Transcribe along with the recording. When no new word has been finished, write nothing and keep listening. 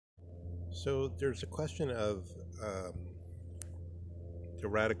So there's a question of the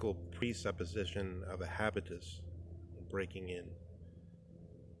radical presupposition of a habitus breaking in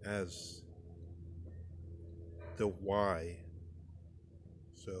as the why.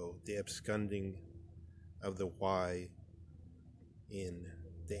 So the absconding of the why in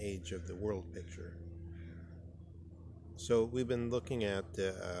the age of the world picture. So we've been looking at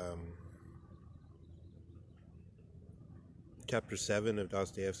chapter 7 of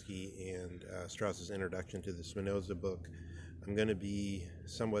Dostoevsky and Strauss's introduction to the Spinoza book. I'm going to be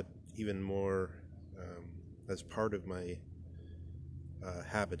somewhat even more as part of my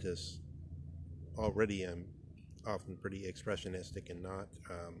habitus. Already I'm often pretty expressionistic and not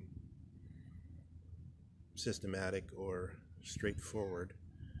systematic or straightforward.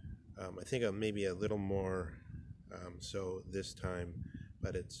 I think I'm maybe a little more so this time,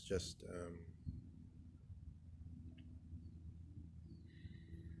 but it's just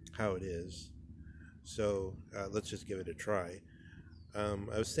how it is. So let's just give it a try. I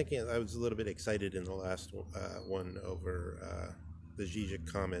was a little bit excited in the last one over the Zizek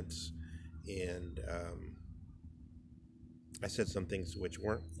comments, and I said some things which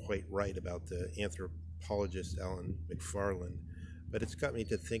weren't quite right about the anthropologist Alan Macfarlane, but it's got me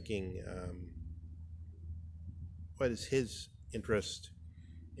to thinking, what is his interest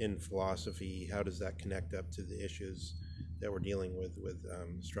in philosophy? How does that connect up to the issues that we're dealing with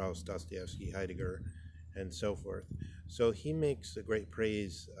Strauss, Dostoevsky, Heidegger, and so forth? So he makes a great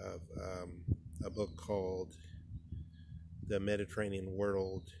praise of a book called The Mediterranean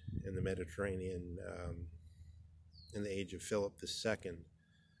World in the Mediterranean in the Age of Philip II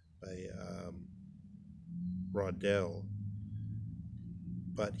by Rodel.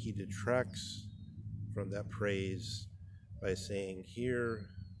 But he detracts from that praise by saying, here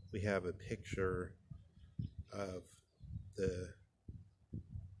we have a picture of the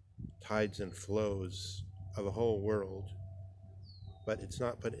tides and flows of a whole world, but it's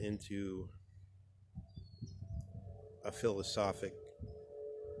not put into a philosophic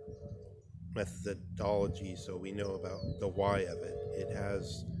methodology so we know about the why of it. It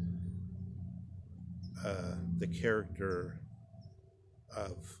has the character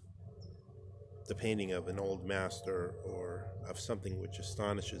of the painting of an old master or of something which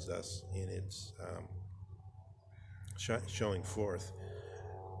astonishes us in its showing forth.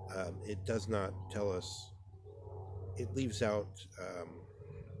 It does not tell us, it leaves out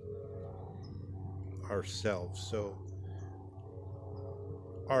ourselves. So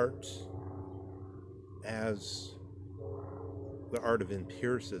art, as the art of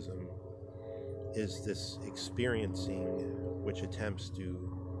empiricism, is this experiencing which attempts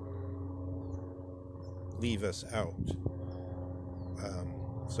to leave us out.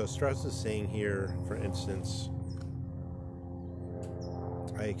 So Strauss is saying here, for instance,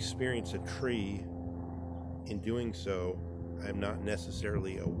 I experience a tree. In doing so, I'm not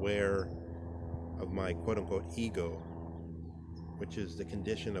necessarily aware of my quote-unquote ego, which is the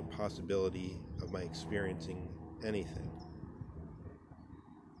condition of possibility of my experiencing anything.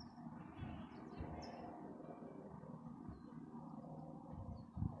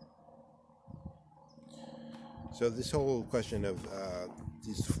 So this whole question of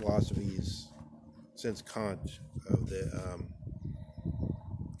these philosophies, since Kant, of the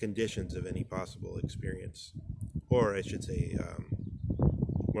conditions of any possible experience, or I should say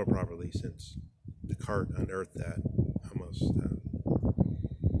more properly, since Descartes unearthed that almost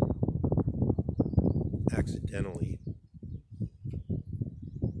accidentally,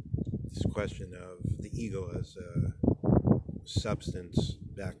 this question of the ego as a substance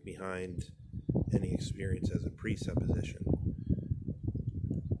back behind any experience as a presupposition.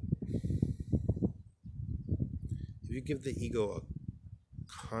 If you give the ego a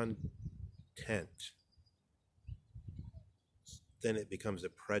content, then it becomes a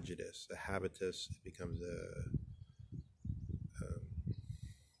prejudice, a habitus. It becomes a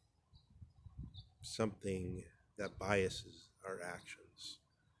something that biases our actions.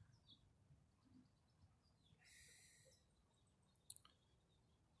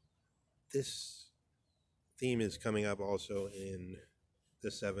 This theme is coming up also in the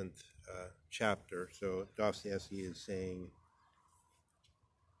 7th chapter. So Dostoevsky is saying,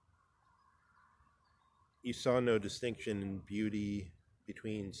 you saw no distinction in beauty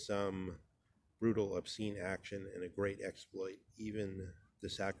between some brutal, obscene action and a great exploit, even the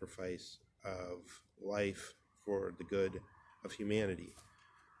sacrifice of life for the good of humanity.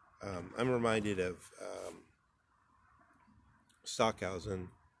 I'm reminded of Stockhausen,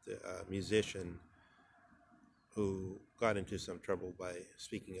 the musician, who got into some trouble by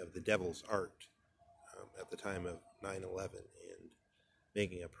speaking of the devil's art at the time of 9/11, and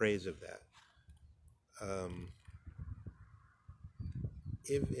making a praise of that.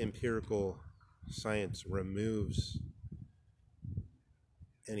 If empirical science removes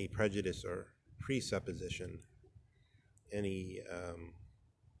any prejudice or presupposition, any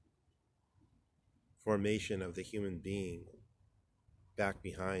formation of the human being back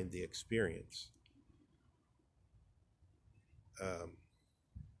behind the experience,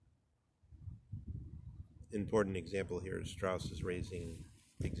 important example here is Strauss is raising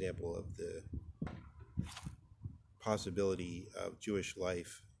the example of the possibility of Jewish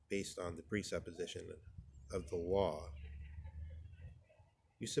life based on the presupposition of the law.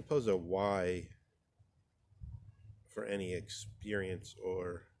 You suppose a why for any experience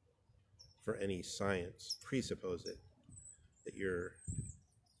or for any science presuppose it, that you're,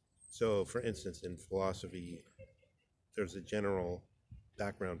 so for instance in philosophy there's a general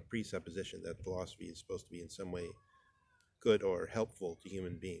background presupposition that philosophy is supposed to be in some way good or helpful to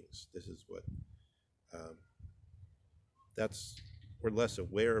human beings. This is what we're less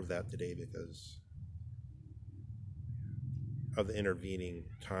aware of that today because of the intervening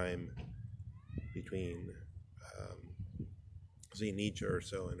time between say Nietzsche or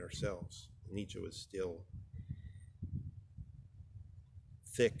so and ourselves. Nietzsche was still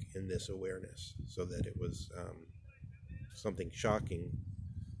thick in this awareness, so that it was something shocking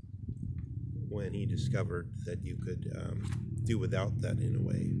when he discovered that you could do without that in a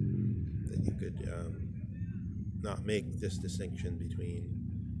way, that you could not make this distinction between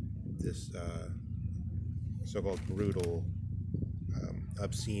this so-called brutal,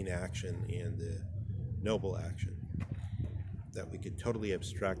 obscene action and the noble action, that we could totally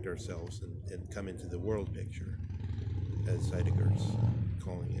abstract ourselves and come into the world picture, as Heidegger's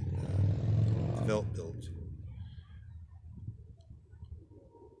calling it, the Weltbild.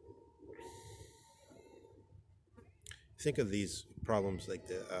 Think of these problems like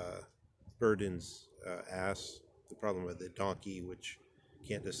the Burden's ass, the problem of the donkey, which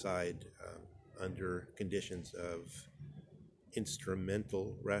can't decide under conditions of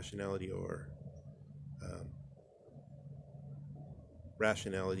instrumental rationality or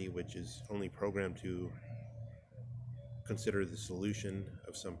rationality which is only programmed to consider the solution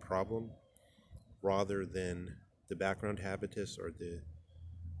of some problem rather than the background habitus or the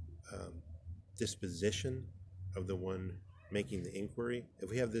disposition of the one making the inquiry. If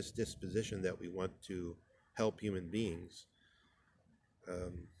we have this disposition that we want to help human beings,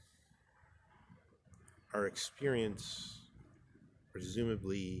 our experience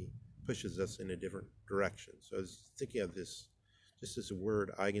presumably pushes us in a different direction. So I was thinking of this, just as a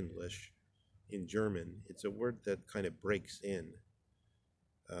word, Eigentlich, in German. It's a word that kind of breaks in,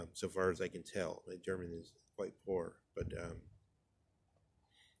 so far as I can tell. My German is quite poor, but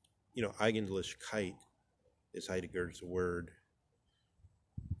Eigentlichkeit is Heidegger's word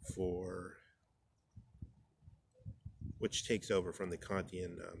for, which takes over from the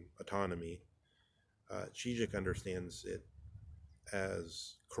Kantian autonomy. Zizek understands it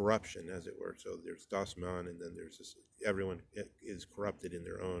as corruption, as it were. So there's Das Mann, and then there's this, everyone is corrupted in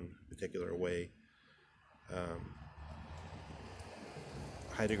their own particular way.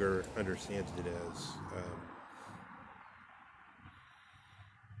 Heidegger understands it as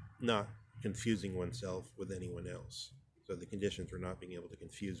not confusing oneself with anyone else. So the conditions for not being able to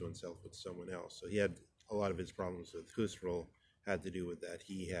confuse oneself with someone else. So he had a lot of his problems with Husserl had to do with that.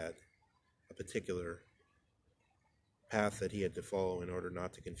 He had a particular path that he had to follow in order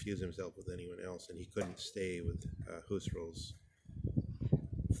not to confuse himself with anyone else, and he couldn't stay with Husserl's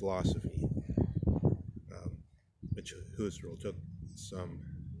philosophy, which Husserl took some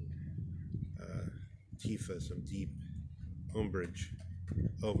tifa, some deep umbrage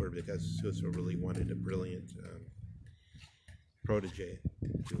over, because Husserl really wanted a brilliant protege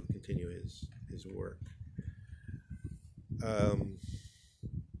to continue his work.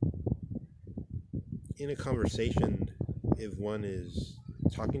 In a conversation, if one is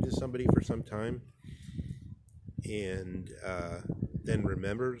talking to somebody for some time and then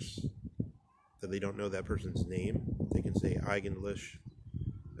remembers that they don't know that person's name, they can say eigentlich,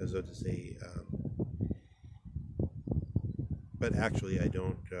 as though to say, but actually I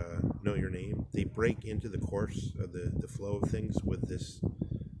don't know your name. They break into the course of the flow of things with this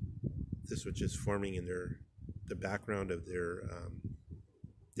which is forming in the background of their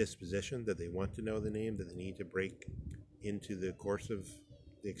disposition, that they want to know the name, that they need to break into the course of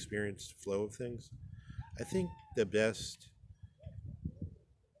the experienced flow of things. I think the best,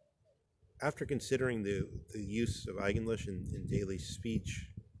 after considering the use of Eigentlich in daily speech,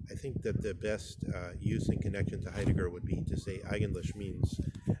 I think that the best use in connection to Heidegger would be to say Eigentlich means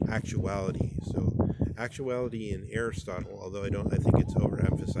actuality. So Actuality in Aristotle, although I think it's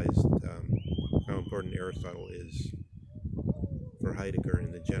overemphasized how important Aristotle is for Heidegger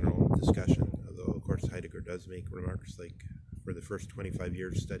in the general discussion, although of course Heidegger does make remarks like, for the first 25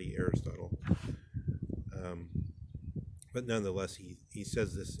 years study Aristotle. But nonetheless, he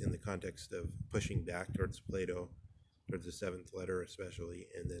says this in the context of pushing back towards Plato, towards the seventh letter especially,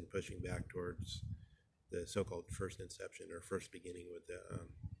 and then pushing back towards the so-called first inception, or first beginning, with the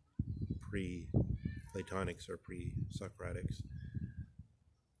pre-Platonics or pre-Socratics,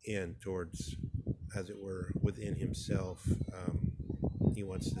 and towards, as it were, within himself. He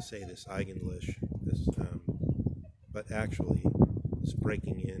wants to say this Eigenlish, this, but actually this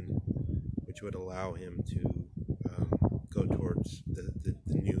breaking in, which would allow him to go towards the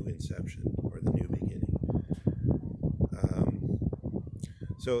new inception, or the new beginning.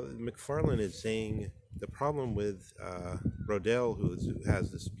 So Macfarlane is saying the problem with Rodel, who has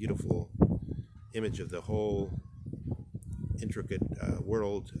this beautiful image of the whole intricate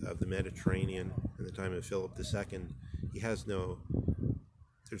world of the Mediterranean in the time of Philip II, he has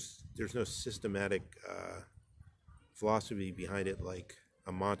there's no systematic philosophy behind it, like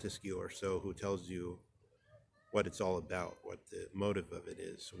a Montesquieu or so, who tells you what it's all about, what the motive of it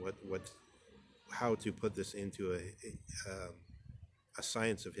is, how to put this into a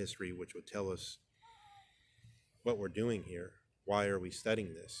science of history, which would tell us what we're doing here. Why are we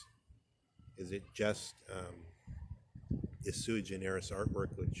studying this? Is it just this sui generis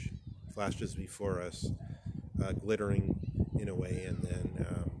artwork which flashes before us, glittering in a way, and then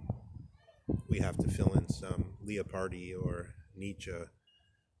we have to fill in some Leopardi or Nietzsche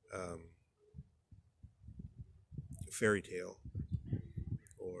fairy tale,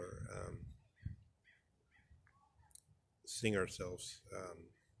 or sing ourselves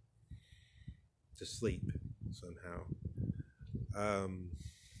to sleep somehow.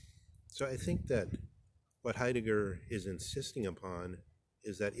 So I think that what Heidegger is insisting upon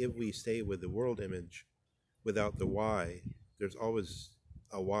is that if we stay with the world image without the why, there's always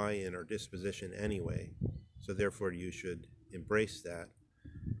a why in our disposition anyway. So therefore you should embrace that,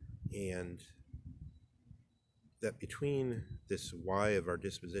 and that between this why of our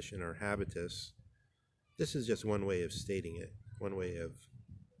disposition, our habitus, this is just one way of stating it, one way of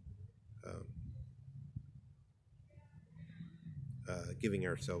giving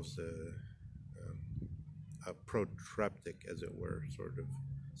ourselves a protreptic, as it were, sort of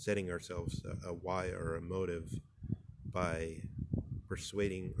setting ourselves a why or a motive by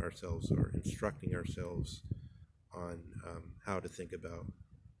persuading ourselves or instructing ourselves on how to think about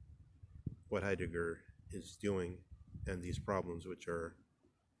what Heidegger is doing, and these problems, which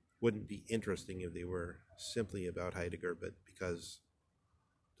wouldn't be interesting if they were simply about Heidegger, but because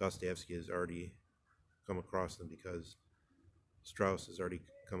Dostoevsky has already come across them, because Strauss has already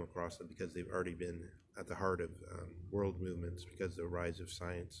come across them, because they've already been at the heart of world movements, because of the rise of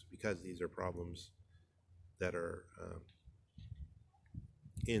science, because these are problems that are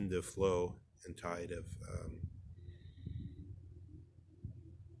in the flow and tide of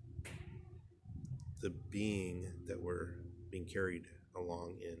the being that we're being carried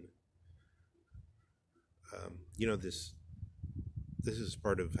along in. This is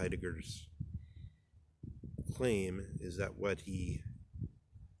part of Heidegger's claim, is that what he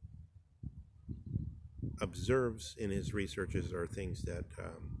observes in his researches are things that,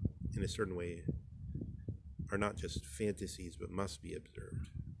 in a certain way, are not just fantasies, but must be observed.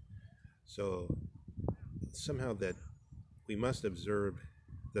 So somehow that we must observe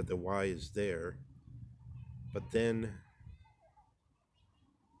that the why is there, but then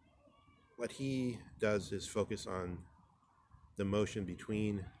what he does is focus on the motion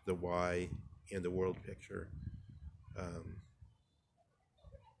between the why and the world picture.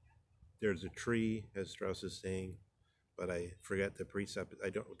 There's a tree, as Strauss is saying, but I forget the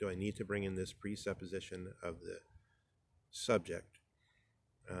do I need to bring in this presupposition of the subject?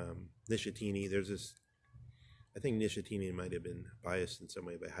 Nishatini, I think Nishatini might have been biased in some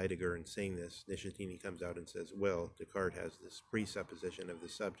way by Heidegger in saying this. Nishatini comes out and says, well, Descartes has this presupposition of the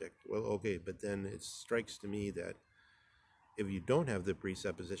subject. Well, okay, but then it strikes to me that if you don't have the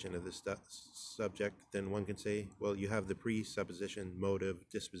presupposition of the subject, then one can say, well, you have the presupposition, motive,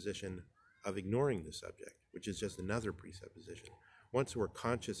 disposition of ignoring the subject, which is just another presupposition. Once we're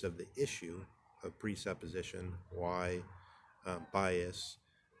conscious of the issue of presupposition, why, bias,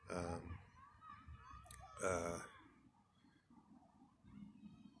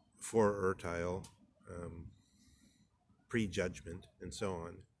 Vorurteil, prejudgment, and so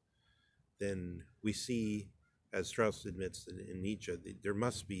on, then we see, as Strauss admits in Nietzsche, there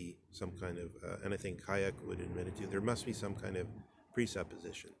must be some kind of, and I think Hayek would admit it too, there must be some kind of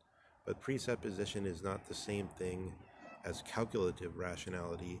presupposition. But presupposition is not the same thing as calculative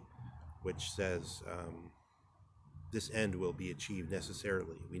rationality, which says this end will be achieved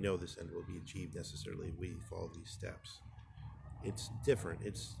necessarily. We know this end will be achieved necessarily if we follow these steps. It's different.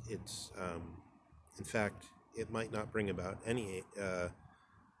 It's in fact, it might not bring about any,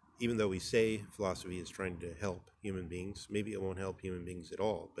 even though we say philosophy is trying to help human beings, maybe it won't help human beings at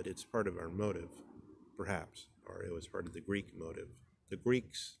all, but it's part of our motive, perhaps, or it was part of the Greek motive. The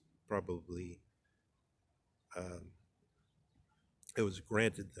Greeks probably, it was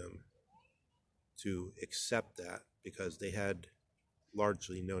granted them to accept that because they had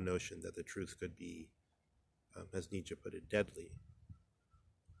largely no notion that the truth could be, as Nietzsche put it, deadly.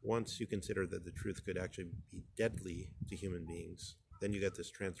 Once you consider that the truth could actually be deadly to human beings, then you get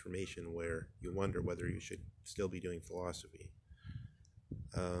this transformation where you wonder whether you should still be doing philosophy.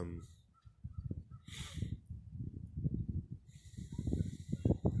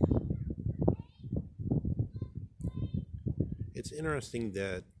 It's interesting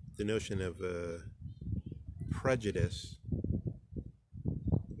that the notion of prejudice,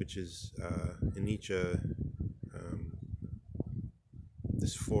 which is in Nietzsche,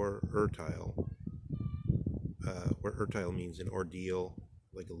 this Vorurteil, where Urteil means an ordeal,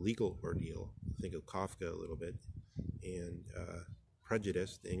 like a legal ordeal. Think of Kafka a little bit. And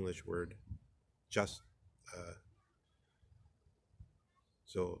prejudice, the English word, just,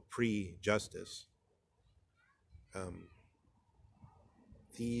 so pre-justice.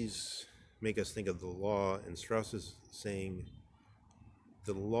 These make us think of the law, and Strauss is saying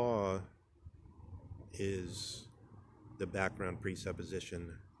the law is the background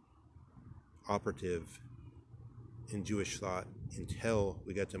presupposition operative in Jewish thought until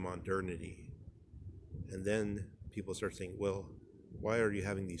we get to modernity. And then people start saying, well, why are you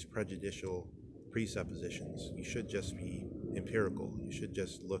having these prejudicial presuppositions? You should just be empirical. You should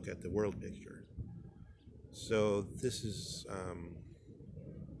just look at the world picture. So this is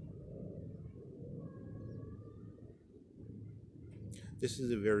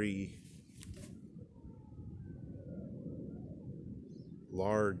a very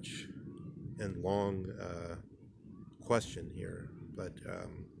large and long question here, but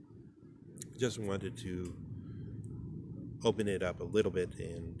just wanted to open it up a little bit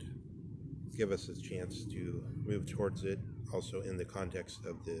and give us a chance to move towards it, also in the context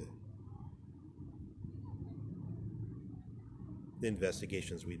of the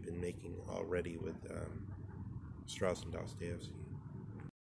investigations we've been making already with Strauss and Dostoevsky.